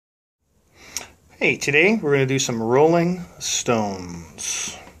Hey, today we're going to do some rolling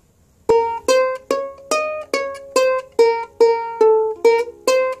stones.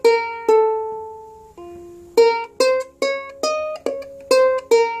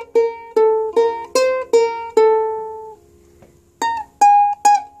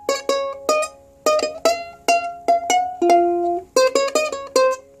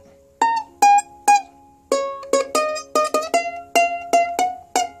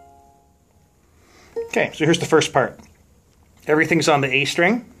 Okay, so here's the first part. Everything's on the A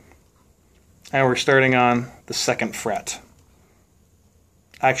string, and we're starting on the 2nd fret.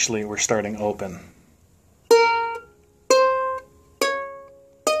 Actually, we're starting open.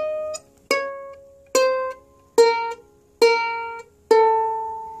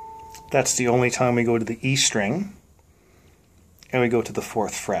 That's the only time we go to the E string, and we go to the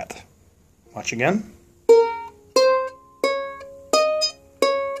 4th fret. Watch again.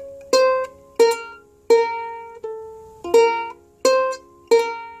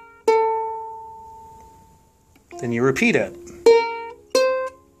 Then you repeat it.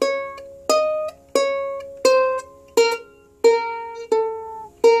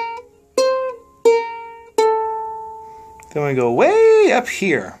 Then we go way up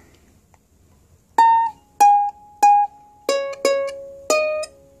here.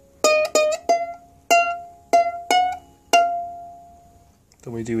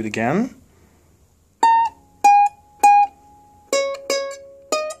 Then we do it again.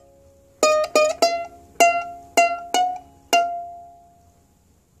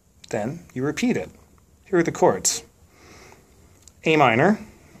 Then you repeat it. Here are the chords. A minor,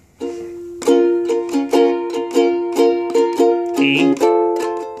 E,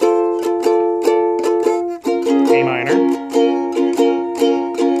 A minor,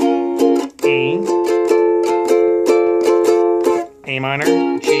 E, A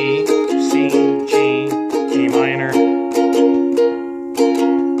minor, G, C, G, A minor,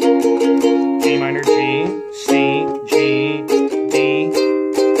 A minor, G, C, G, D,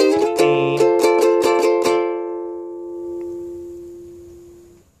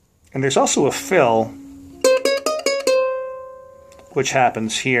 and there's also a fill, which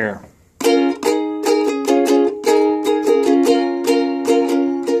happens here.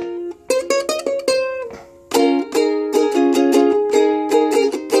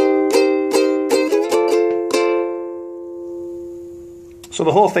 So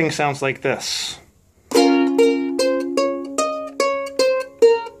the whole thing sounds like this.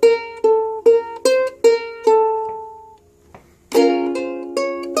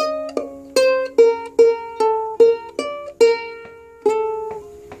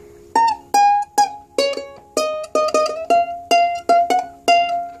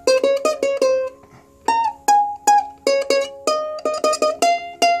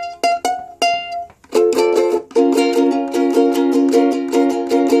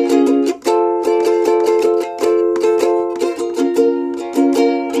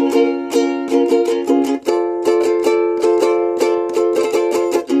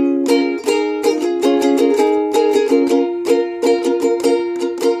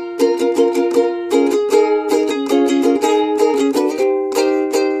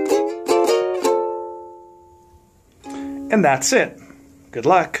 And that's it. Good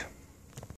luck.